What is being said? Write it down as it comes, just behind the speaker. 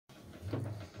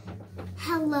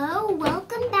Hello,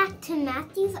 welcome back to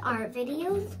Matthew's Art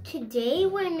Videos. Today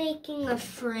we're making a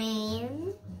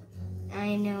frame.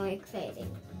 I know, exciting.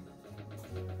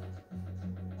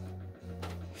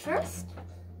 First,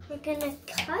 we're gonna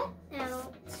cut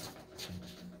out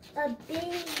a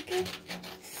big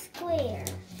square.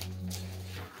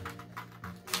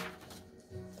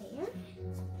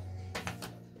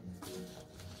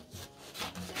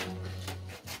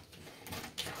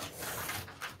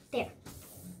 There.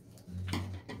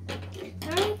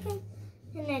 Now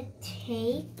we're gonna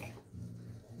take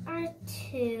our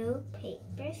two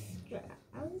paper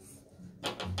straws,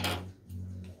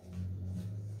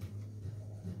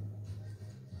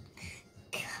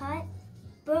 cut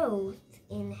both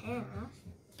in half.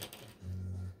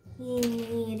 You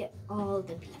need all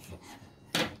the pieces.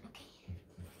 Okay.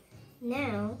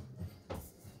 Now,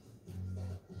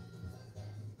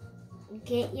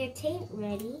 get your tape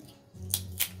ready.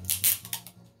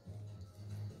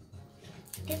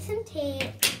 Get some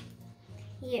tape.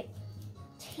 Here,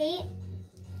 tape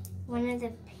one of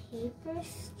the paper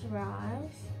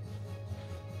straws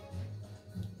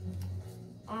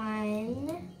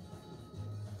on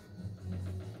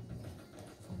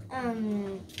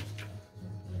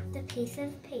the piece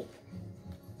of paper.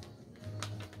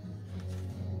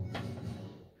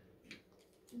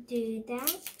 Do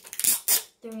that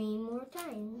 3 more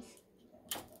times.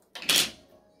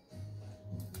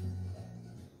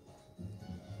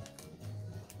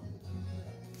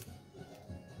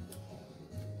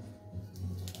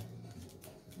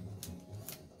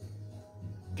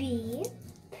 Beep.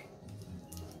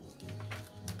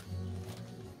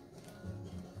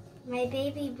 My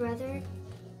baby brother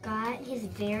got his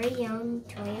very own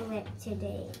toilet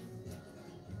today.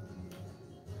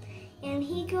 And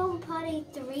he go potty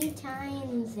 3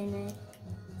 times in it.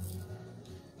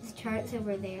 His chart's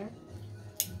over there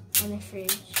on the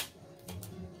fridge.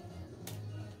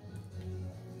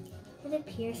 What a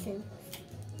Pearson.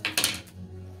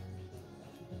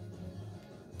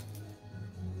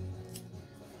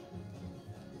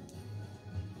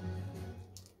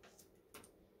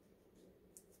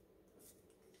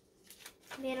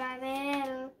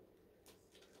 Mirabel.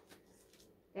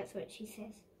 That's what she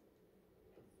says.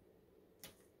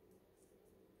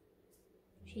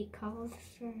 She calls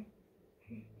for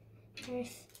her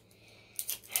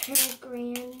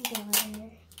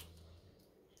granddaughter.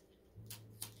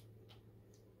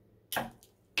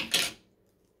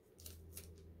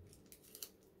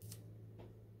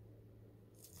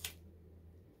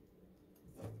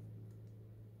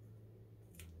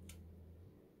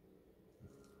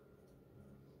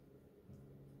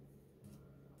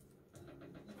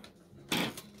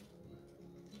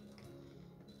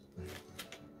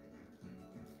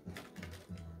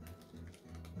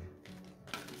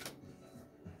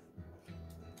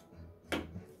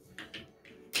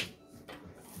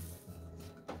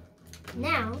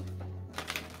 Now,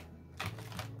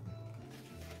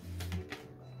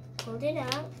 hold it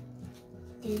up,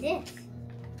 do this.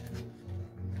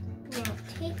 Now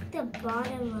take the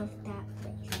bottom of that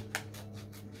place.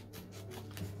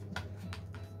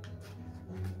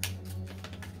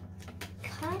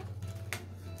 Cut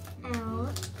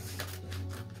out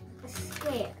a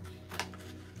square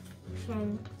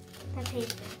from the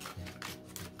paper.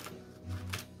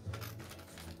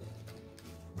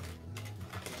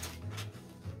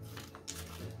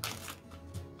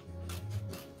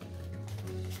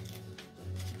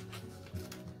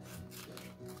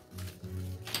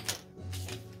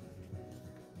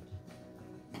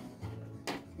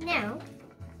 Now,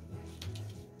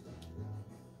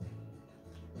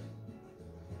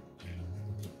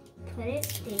 put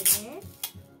it there.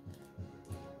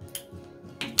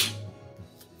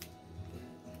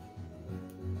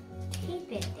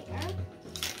 Tape it there.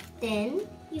 Then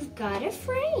you've got a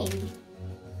frame.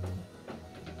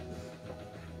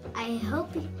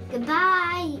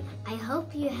 Goodbye. I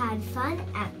hope you had fun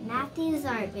at Matthew's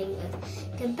Art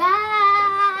Videos. Goodbye.